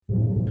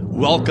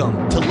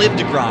Welcome to Live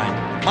to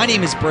Grind. My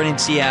name is Brennan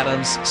C.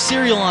 Adams,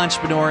 serial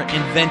entrepreneur,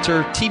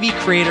 inventor, TV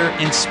creator,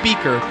 and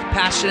speaker,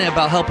 passionate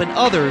about helping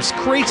others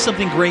create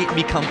something great and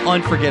become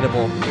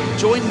unforgettable.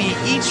 Join me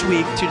each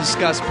week to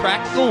discuss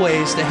practical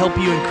ways to help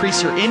you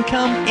increase your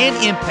income and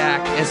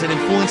impact as an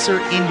influencer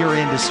in your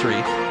industry.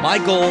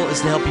 My goal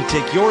is to help you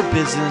take your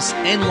business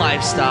and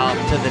lifestyle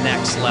to the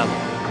next level.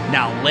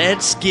 Now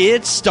let's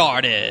get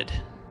started.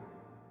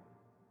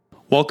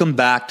 Welcome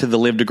back to the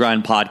Live to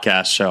Grind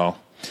podcast show.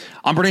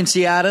 I'm Brennan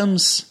C.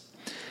 Adams,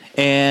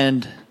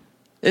 and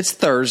it's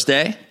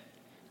Thursday,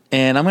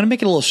 and I'm going to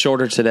make it a little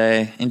shorter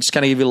today and just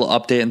kind of give you a little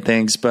update and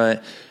things,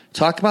 but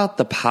talk about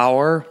the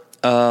power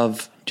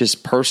of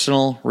just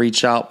personal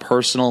reach out,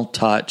 personal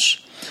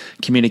touch,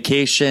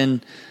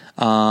 communication,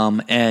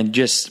 and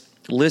just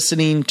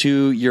listening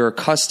to your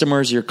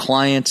customers, your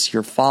clients,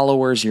 your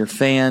followers, your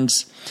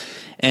fans,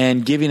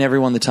 and giving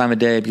everyone the time of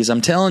day. Because I'm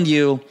telling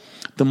you,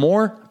 the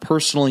more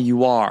personal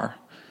you are,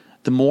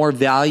 the more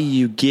value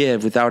you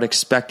give without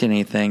expecting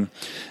anything,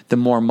 the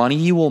more money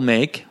you will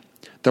make,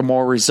 the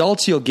more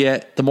results you'll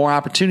get, the more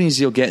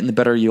opportunities you'll get, and the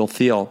better you'll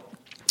feel.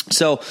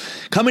 So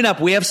coming up,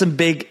 we have some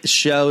big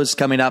shows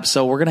coming up.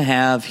 So we're going to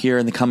have here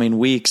in the coming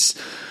weeks,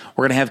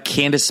 we're going to have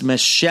Candice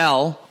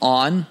Michelle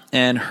on,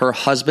 and her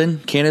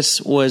husband.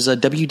 Candice was a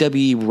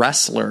WWE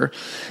wrestler,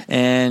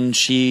 and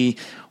she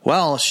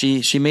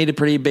made a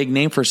pretty big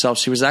name for herself.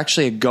 She was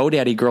actually a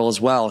GoDaddy girl as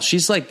well.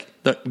 She's like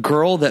the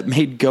girl that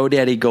made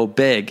GoDaddy go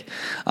big.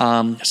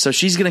 So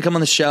she's going to come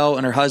on the show,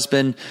 and her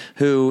husband,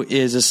 who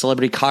is a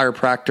celebrity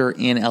chiropractor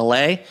in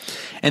LA.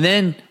 And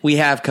then we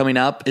have coming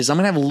up is I'm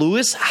going to have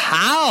Lewis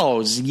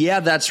Howes. Yeah,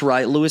 that's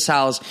right. Lewis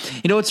Howes.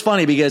 You know, it's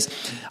funny because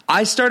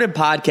I started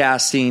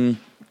podcasting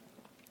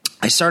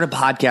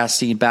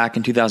back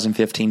in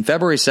 2015,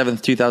 February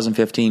 7th,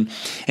 2015.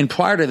 And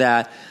prior to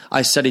that,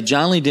 I studied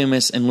John Lee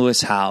Dumas and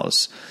Lewis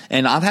Howes.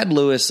 And I've had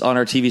Lewis on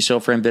our TV show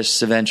for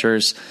Ambitious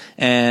Adventures,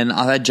 and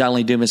I've had John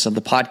Lee Dumas on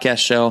the podcast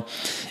show.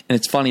 And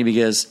it's funny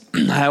because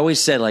I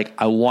always said,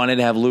 I wanted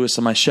to have Lewis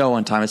on my show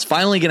one time. It's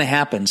finally going to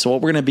happen. So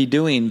what we're going to be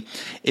doing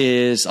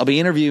is I'll be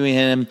interviewing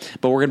him,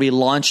 but we're going to be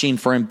launching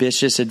for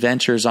Ambitious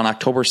Adventures on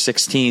October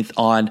 16th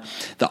on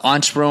the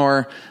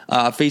Entrepreneur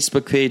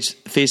Facebook page,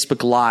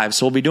 Facebook Live.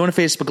 So we'll be doing a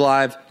Facebook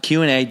Live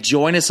Q&A.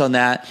 Join us on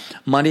that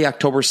Monday,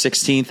 October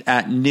 16th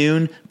at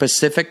noon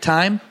Pacific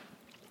time.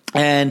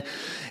 And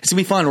it's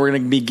going to be fun. We're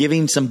going to be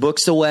giving some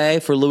books away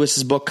for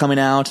Lewis's book coming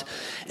out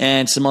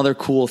and some other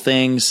cool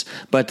things.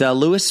 But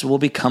Lewis will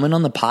be coming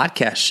on the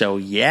podcast show.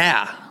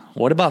 Yeah.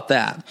 What about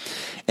that?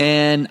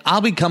 And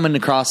I'll be coming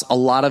across a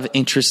lot of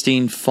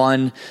interesting,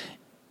 fun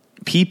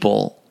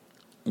people,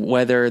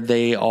 whether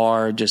they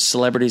are just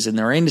celebrities in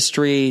their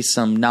industry,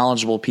 some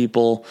knowledgeable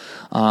people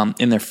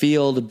in their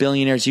field,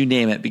 billionaires, you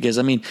name it. Because,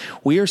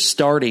 we're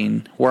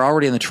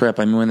already on the trip.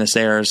 When this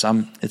airs,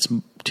 it's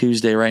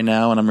Tuesday right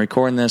now, and I'm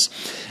recording this.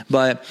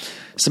 But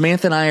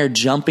Samantha and I are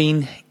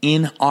jumping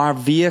in our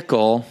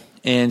vehicle,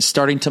 and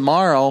starting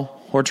tomorrow,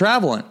 we're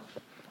traveling.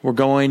 We're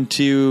going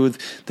to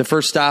the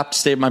first stop to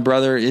stay with my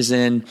brother is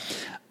in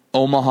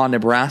Omaha,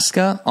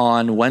 Nebraska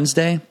on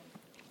Wednesday.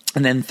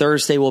 And then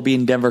Thursday, we'll be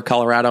in Denver,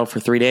 Colorado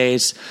for 3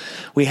 days.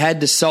 We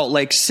head to Salt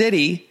Lake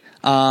City.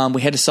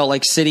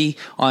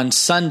 On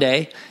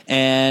Sunday,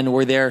 and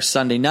we're there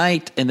Sunday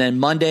night, and then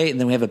Monday, and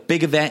then we have a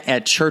big event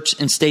at Church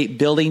and State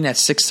Building at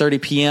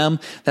 6:30 p.m.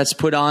 That's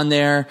put on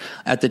there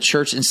at the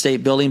Church and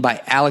State Building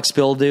by Alex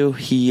Bildu.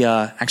 He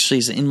actually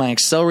is in my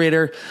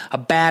accelerator, a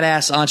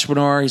badass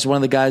entrepreneur. He's one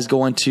of the guys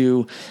going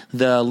to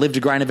the Live to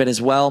Grind event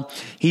as well.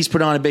 He's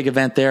put on a big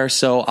event there,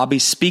 so I'll be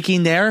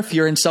speaking there. If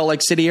you're in Salt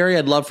Lake City area,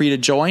 I'd love for you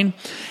to join.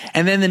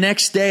 And then the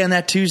next day, on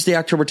that Tuesday,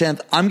 October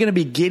 10th, I'm going to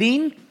be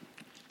getting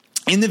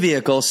in the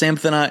vehicle.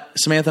 Samantha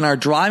and I are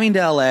driving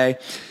to LA,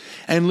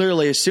 and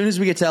literally as soon as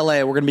we get to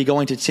LA, we're going to be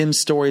going to Tim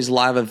Story's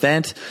live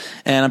event,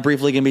 and I'm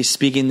briefly going to be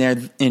speaking there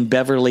in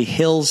Beverly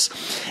Hills.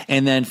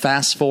 And then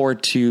fast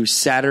forward to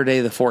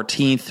Saturday the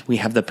 14th, we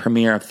have the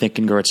premiere of Think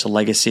and Grow It's a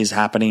Legacy is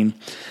happening.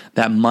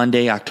 That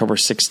Monday, October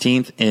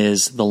 16th,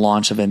 is the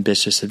launch of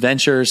Ambitious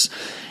Adventures.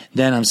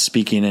 Then I'm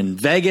speaking in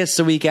Vegas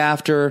the week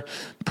after.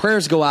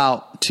 Prayers go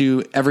out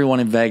to everyone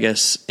in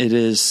Vegas. It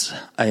is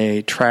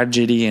a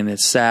tragedy, and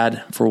it's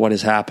sad for what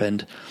has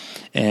happened.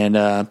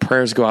 And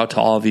prayers go out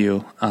to all of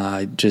you.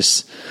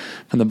 Just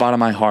from the bottom of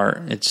my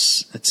heart,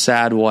 it's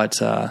sad what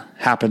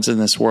happens in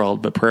this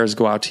world, but prayers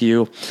go out to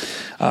you.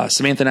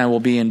 Samantha and I will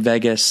be in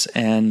Vegas,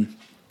 and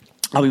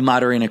I'll be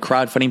moderating a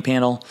crowdfunding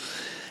panel.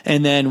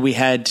 And then we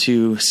head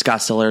to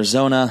Scottsdale,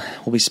 Arizona.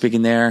 We'll be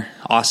speaking there.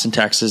 Austin,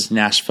 Texas,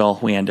 Nashville.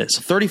 We end it. So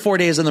 34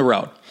 days on the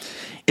road.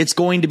 It's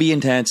going to be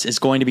intense. It's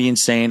going to be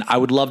insane. I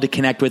would love to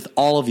connect with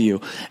all of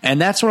you. And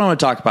that's what I want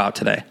to talk about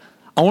today.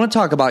 I want to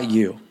talk about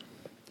you.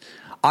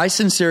 I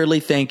sincerely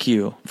thank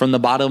you from the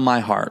bottom of my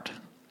heart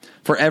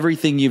for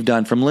everything you've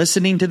done, from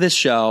listening to this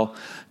show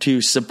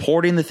to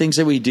supporting the things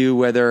that we do,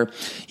 whether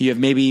you have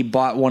maybe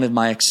bought one of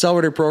my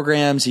accelerator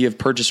programs, you have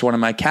purchased one of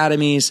my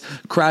academies,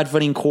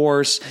 crowdfunding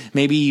course,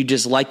 maybe you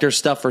just liked our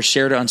stuff or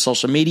shared it on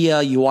social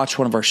media, you watch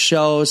one of our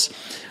shows.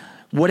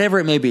 whatever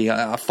it may be,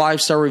 a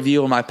 5-star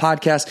review on my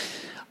podcast,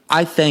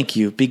 I thank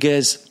you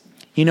because,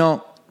 you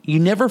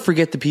never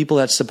forget the people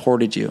that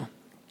supported you.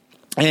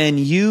 And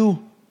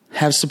you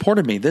have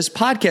supported me. This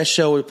podcast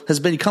show has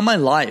become my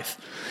life.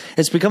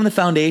 It's become the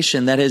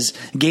foundation that has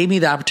gave me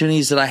the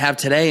opportunities that I have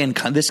today and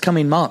this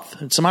coming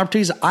month. Some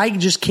opportunities I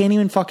just can't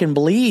even fucking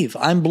believe.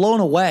 I'm blown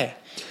away.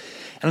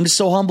 And I'm just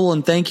so humble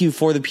and thank you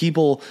for the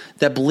people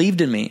that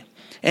believed in me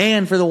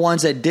and for the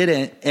ones that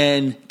didn't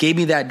and gave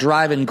me that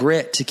drive and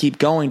grit to keep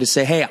going, to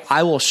say, hey,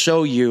 I will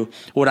show you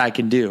what I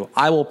can do.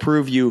 I will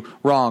prove you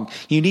wrong.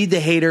 You need the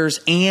haters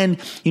and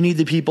you need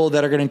the people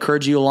that are going to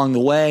encourage you along the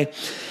way.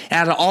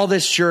 Out of all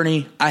this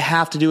journey, I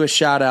have to do a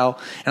shout out,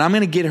 and I'm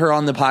going to get her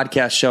on the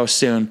podcast show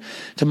soon,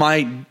 to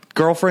my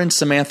girlfriend,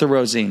 Samantha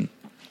Rosine.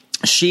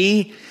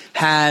 She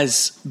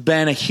has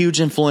been a huge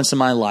influence in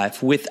my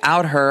life.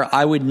 Without her,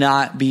 I would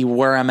not be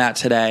where I'm at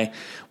today.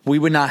 We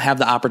would not have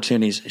the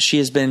opportunities. She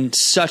has been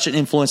such an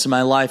influence in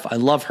my life. I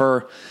love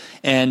her.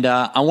 And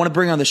I want to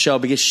bring her on the show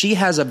because she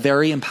has a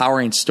very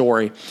empowering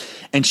story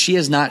and she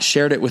has not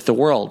shared it with the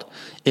world.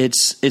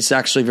 It's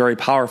actually very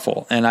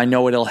powerful. And I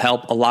know it'll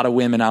help a lot of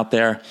women out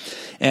there.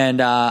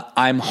 And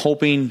I'm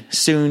hoping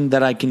soon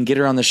that I can get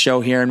her on the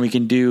show here and we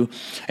can do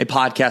a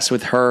podcast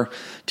with her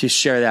to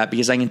share that,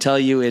 because I can tell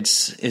you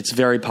it's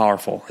very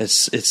powerful.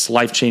 It's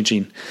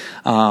life-changing.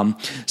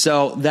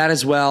 So that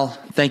as well.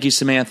 Thank you,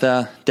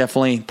 Samantha.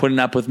 Definitely putting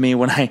up with me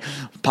when I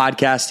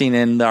podcasting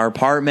in our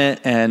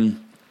apartment and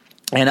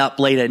up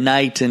late at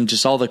night and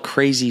just all the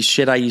crazy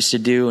shit I used to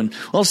do and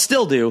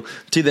still do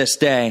to this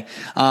day.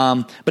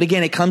 But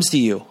again, it comes to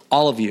you,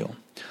 all of you.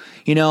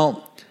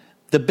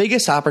 The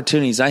biggest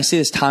opportunities, I see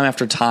this time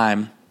after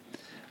time,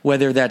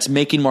 whether that's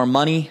making more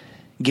money,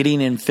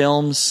 getting in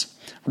films,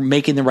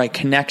 making the right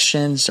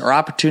connections, or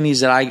opportunities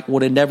that I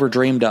would have never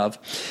dreamed of.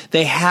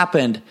 They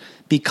happened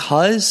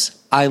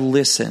because I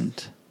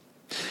listened.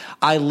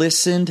 I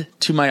listened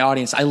to my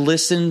audience. I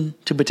listened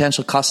to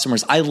potential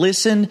customers. I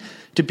listened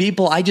to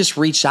people I just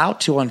reached out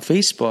to on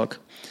Facebook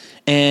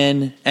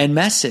and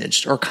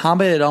messaged or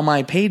commented on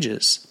my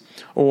pages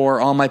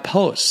or on my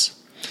posts.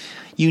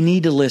 You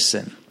need to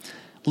listen.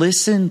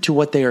 Listen to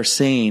what they are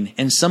saying.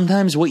 And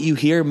sometimes what you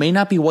hear may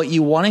not be what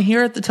you want to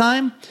hear at the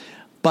time,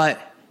 but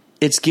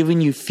it's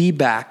giving you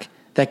feedback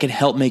that can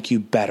help make you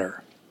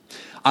better.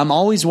 I'm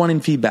always wanting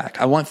feedback.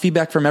 I want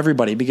feedback from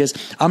everybody because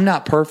I'm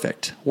not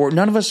perfect.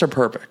 None of us are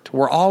perfect.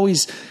 We're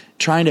always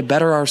trying to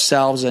better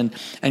ourselves and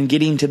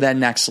getting to that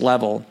next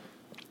level.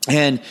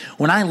 And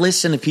when I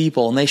listen to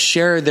people and they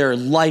share their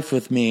life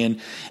with me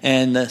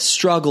and the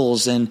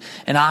struggles and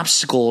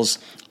obstacles,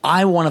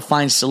 I want to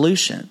find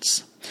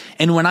solutions.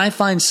 And when I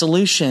find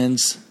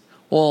solutions,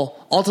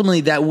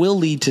 ultimately that will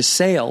lead to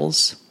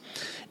sales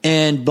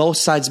and both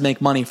sides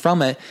make money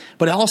from it,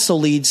 but it also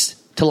leads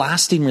to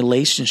lasting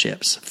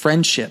relationships,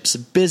 friendships,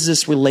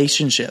 business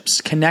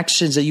relationships,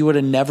 connections that you would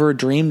have never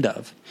dreamed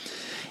of.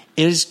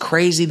 It is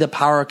crazy the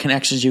power of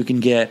connections you can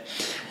get.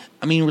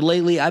 I mean,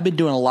 lately I've been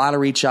doing a lot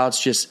of reach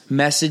outs, just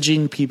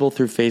messaging people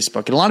through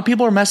Facebook. And a lot of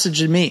people are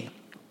messaging me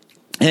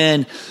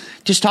and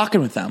just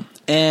talking with them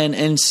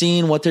and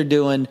seeing what they're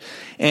doing.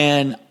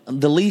 And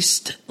the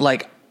least,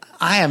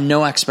 I have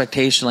no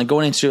expectation.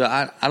 Going into it,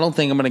 I don't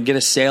think I'm going to get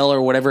a sale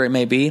or whatever it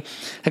may be.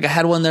 I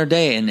had one the other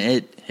day and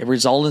it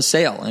resulted in a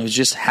sale. And it was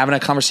just having a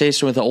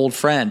conversation with an old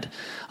friend.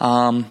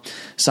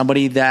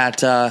 Somebody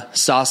that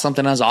saw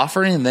something I was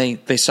offering and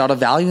they saw the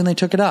value and they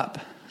took it up.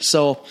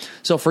 So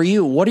for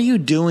you, what are you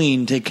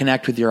doing to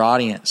connect with your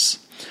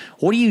audience?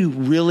 What are you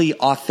really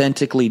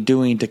authentically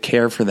doing to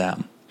care for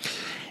them?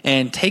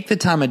 And take the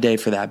time of day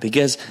for that,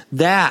 because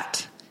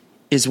that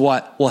is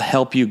what will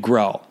help you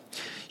grow.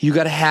 You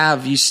got to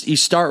have, you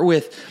start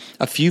with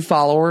a few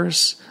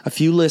followers, a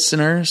few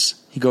listeners,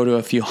 you go to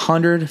a few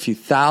hundred, a few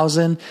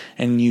thousand,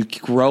 and you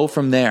grow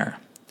from there.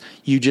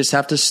 You just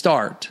have to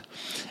start.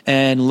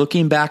 And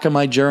looking back on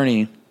my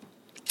journey,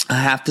 I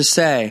have to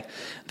say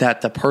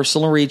that the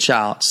personal reach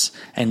outs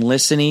and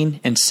listening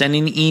and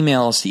sending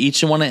emails to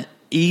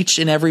each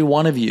and every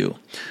one of you,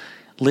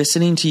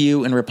 listening to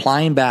you and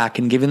replying back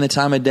and giving the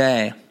time of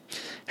day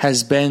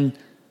has been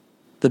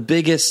the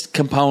biggest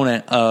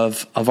component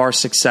of our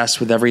success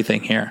with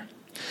everything here.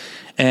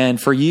 And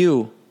for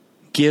you,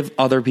 give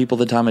other people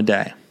the time of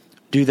day.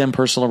 Do them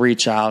personal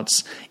reach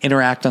outs,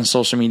 interact on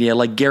social media.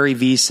 Like Gary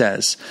Vee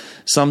says,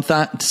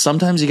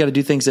 sometimes you got to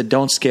do things that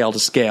don't scale to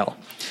scale.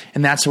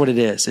 And that's what it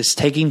is. It's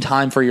taking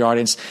time for your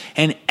audience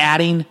and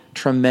adding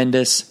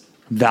tremendous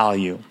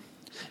value.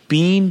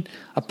 Being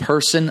a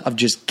person of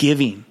just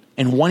giving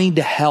and wanting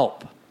to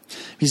help.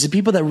 Because the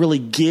people that really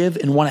give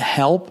and want to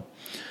help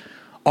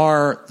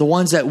are the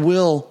ones that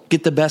will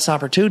get the best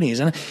opportunities.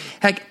 And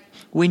heck,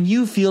 when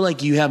you feel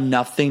like you have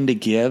nothing to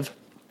give,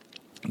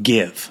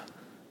 give.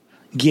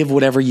 Give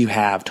whatever you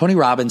have. Tony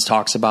Robbins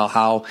talks about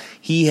how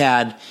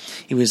it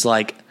was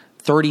like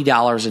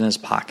 $30 in his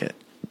pocket.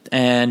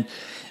 And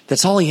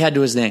that's all he had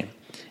to his name.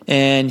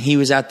 And he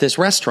was at this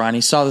restaurant.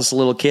 He saw this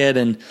little kid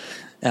and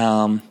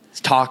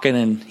talking,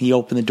 and he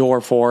opened the door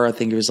for her. I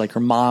think it was like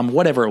her mom,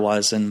 whatever it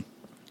was. And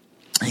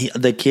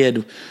the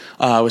kid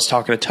was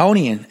talking to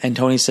Tony, and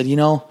Tony said,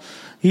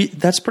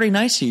 that's pretty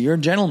nice of you. You're a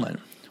gentleman.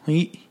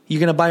 You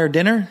going to buy her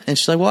dinner? And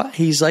she's like, what?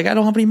 He's like, I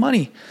don't have any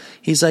money.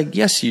 He's like,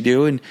 yes, you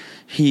do. And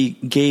he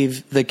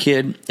gave the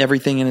kid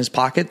everything in his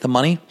pocket, the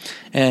money.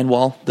 And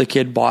the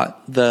kid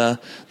bought the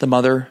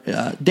mother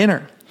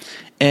dinner.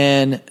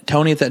 And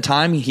Tony at that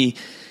time, he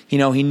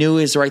knew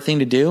it was the right thing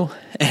to do.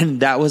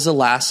 And that was the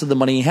last of the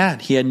money he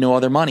had. He had no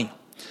other money.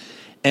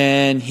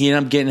 And he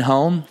ended up getting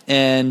home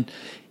and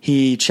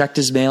he checked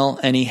his mail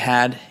and he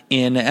had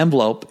in an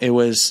envelope, it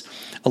was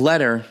a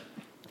letter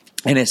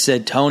and it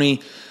said,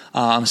 Tony,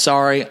 I'm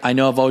sorry. I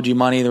know I've owed you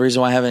money. The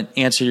reason why I haven't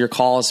answered your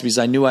call is because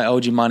I knew I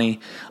owed you money.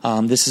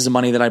 This is the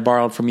money that I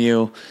borrowed from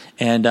you,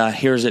 and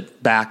here's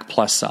it back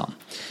plus some.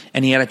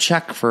 And he had a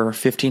check for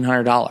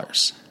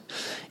 $1,500.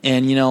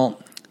 And,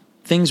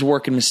 things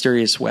work in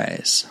mysterious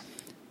ways.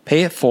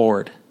 Pay it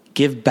forward.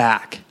 Give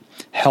back.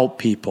 Help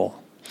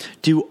people.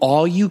 Do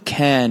all you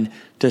can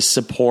to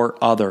support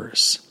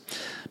others.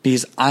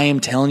 Because I am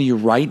telling you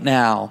right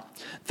now,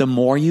 the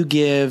more you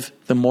give,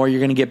 the more you're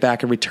going to get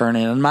back in return.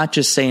 And I'm not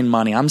just saying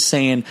money. I'm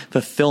saying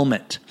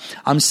fulfillment.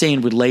 I'm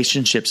saying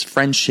relationships,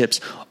 friendships,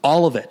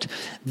 all of it.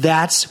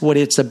 That's what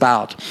it's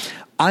about.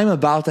 I'm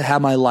about to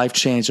have my life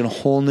changed in a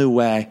whole new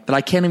way that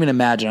I can't even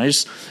imagine.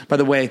 By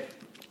the way,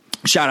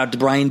 shout out to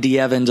Brian D.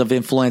 Evans of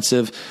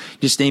Influencive.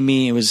 Just named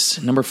me. It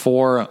was number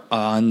 4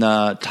 on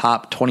the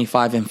top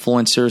 25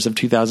 influencers of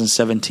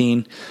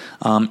 2017.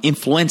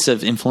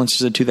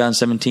 Influencers of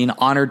 2017.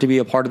 Honored to be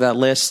a part of that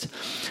list.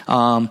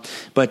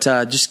 But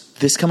just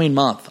this coming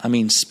month,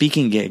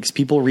 speaking gigs,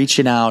 people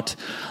reaching out.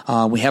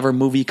 We have our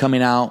movie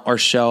coming out, our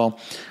show.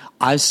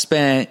 I've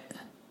spent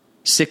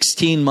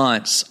 16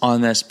 months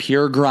on this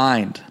pure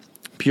grind.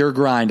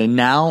 And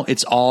now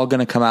it's all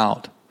going to come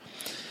out.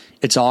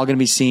 It's all going to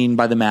be seen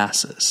by the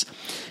masses.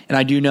 And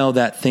I do know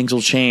that things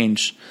will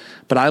change,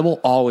 but I will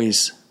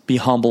always be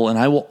humble and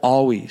I will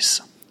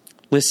always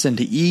listen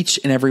to each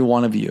and every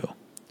one of you.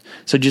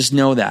 So just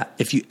know that.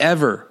 If you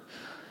ever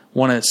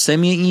want to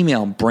send me an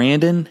email,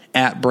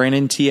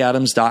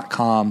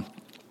 brandon@brandonTadams.com,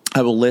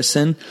 I will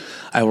listen.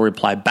 I will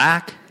reply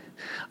back.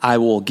 I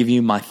will give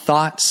you my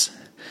thoughts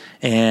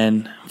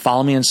and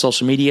follow me on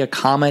social media,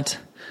 comment.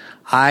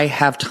 I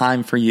have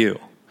time for you.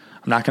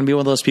 I'm not going to be one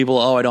of those people,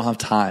 I don't have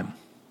time.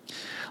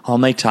 I'll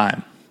make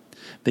time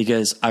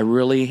because I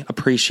really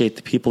appreciate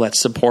the people that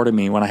supported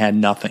me when I had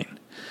nothing.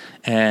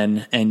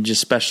 And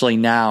just especially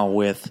now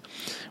with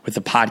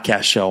the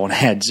podcast show when I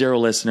had 0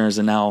 listeners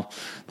and now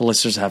the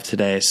listeners I have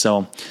today.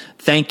 So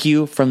thank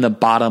you from the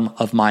bottom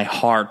of my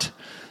heart.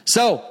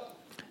 So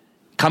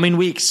coming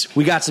weeks,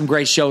 we got some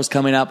great shows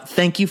coming up.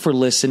 Thank you for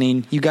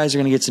listening. You guys are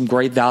going to get some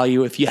great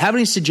value. If you have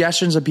any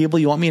suggestions of people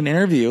you want me to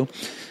interview,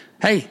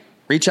 hey,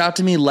 reach out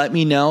to me. Let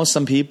me know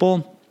some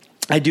people.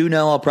 I do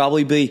know I'll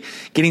probably be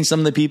getting some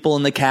of the people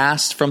in the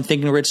cast from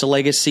Think and Rich to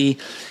Legacy,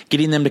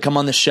 getting them to come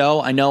on the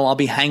show. I know I'll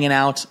be hanging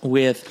out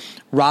with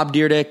Rob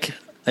Dyrdek,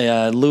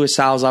 Lewis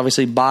Howes,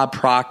 obviously Bob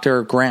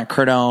Proctor, Grant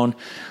Cardone,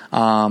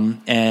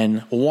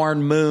 and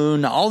Warren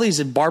Moon, all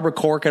these, Barbara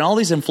Cork, and all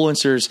these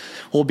influencers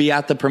will be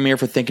at the premiere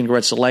for Think and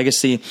Rich to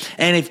Legacy.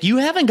 And if you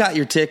haven't got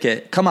your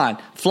ticket, come on,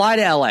 fly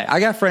to LA. I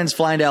got friends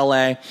flying to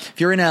LA. If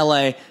you're in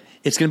LA,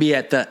 it's going to be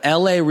at the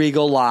LA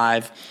Regal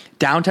Live,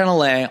 downtown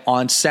LA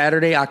on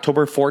Saturday,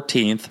 October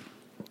 14th.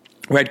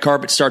 Red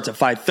carpet starts at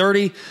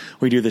 5:30.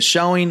 We do the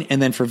showing.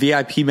 And then for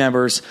VIP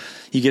members,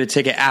 you get a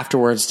ticket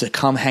afterwards to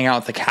come hang out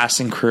with the cast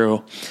and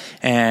crew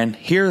and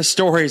hear the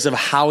stories of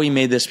how we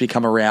made this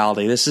become a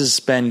reality. This has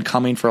been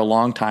coming for a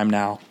long time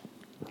now.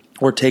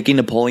 We're taking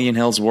Napoleon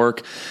Hill's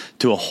work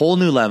to a whole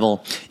new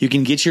level. You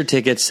can get your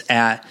tickets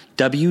at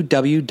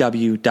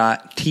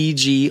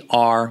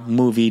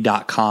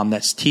www.tgrmovie.com.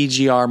 That's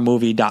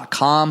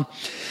tgrmovie.com.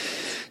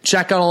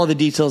 Check out all of the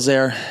details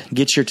there.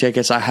 Get your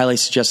tickets. I highly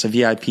suggest a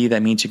VIP.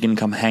 That means you can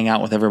come hang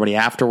out with everybody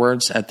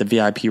afterwards at the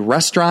VIP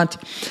restaurant.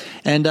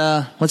 And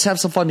let's have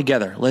some fun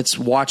together. Let's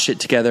watch it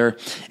together.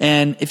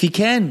 And if you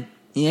can,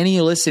 any of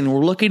you listening,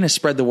 we're looking to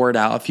spread the word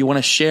out. If you want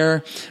to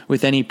share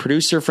with any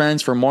producer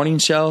friends for morning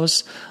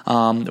shows,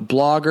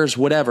 bloggers,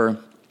 whatever,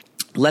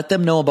 let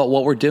them know about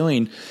what we're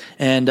doing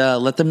and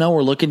let them know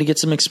we're looking to get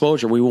some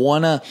exposure. We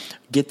want to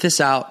get this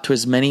out to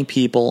as many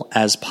people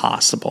as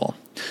possible.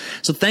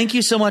 So thank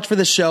you so much for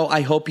the show.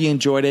 I hope you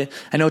enjoyed it.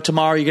 I know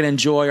tomorrow you're going to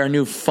enjoy our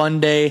new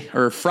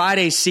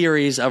Friday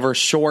series of our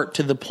short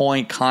to the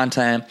point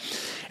content.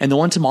 And the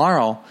one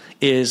tomorrow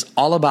is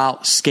all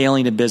about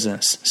scaling a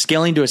business,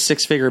 scaling to a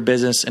 6-figure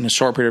business in a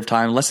short period of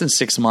time, less than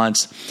 6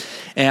 months.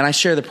 And I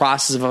share the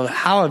process of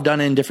how I've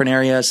done it in different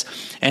areas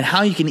and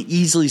how you can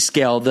easily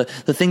scale the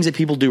things that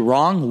people do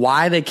wrong,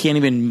 why they can't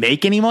even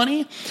make any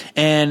money,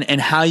 and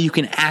how you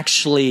can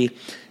actually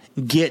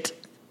get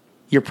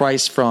your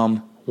price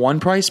from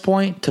one price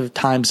point to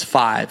times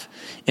 5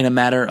 in a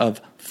matter of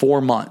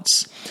 4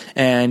 months.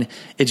 And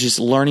it's just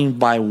learning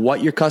by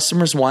what your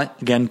customers want.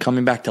 Again,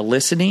 coming back to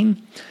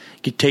listening,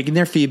 taking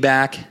their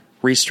feedback,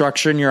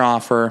 restructuring your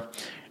offer,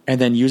 and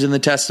then using the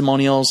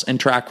testimonials and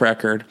track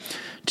record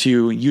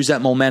to use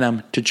that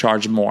momentum to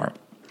charge more.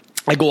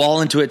 I go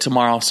all into it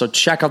tomorrow, so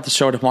check out the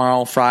show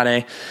tomorrow,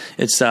 Friday.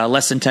 It's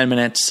less than 10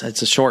 minutes.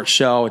 It's a short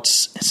show.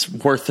 It's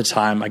worth the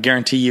time. I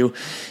guarantee you,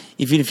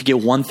 even if you get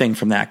one thing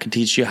from that, it can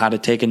teach you how to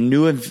take a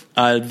new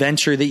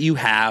adventure that you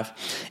have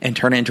and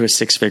turn it into a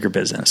 6-figure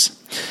business.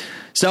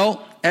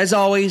 So, as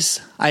always,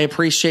 I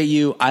appreciate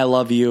you. I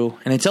love you.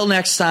 And until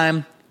next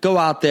time, go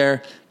out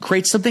there,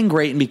 create something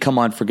great, and become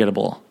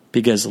unforgettable,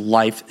 because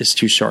life is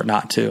too short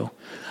not to.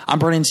 I'm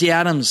Brandon T.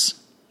 Adams.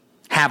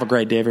 Have a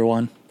great day,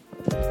 everyone.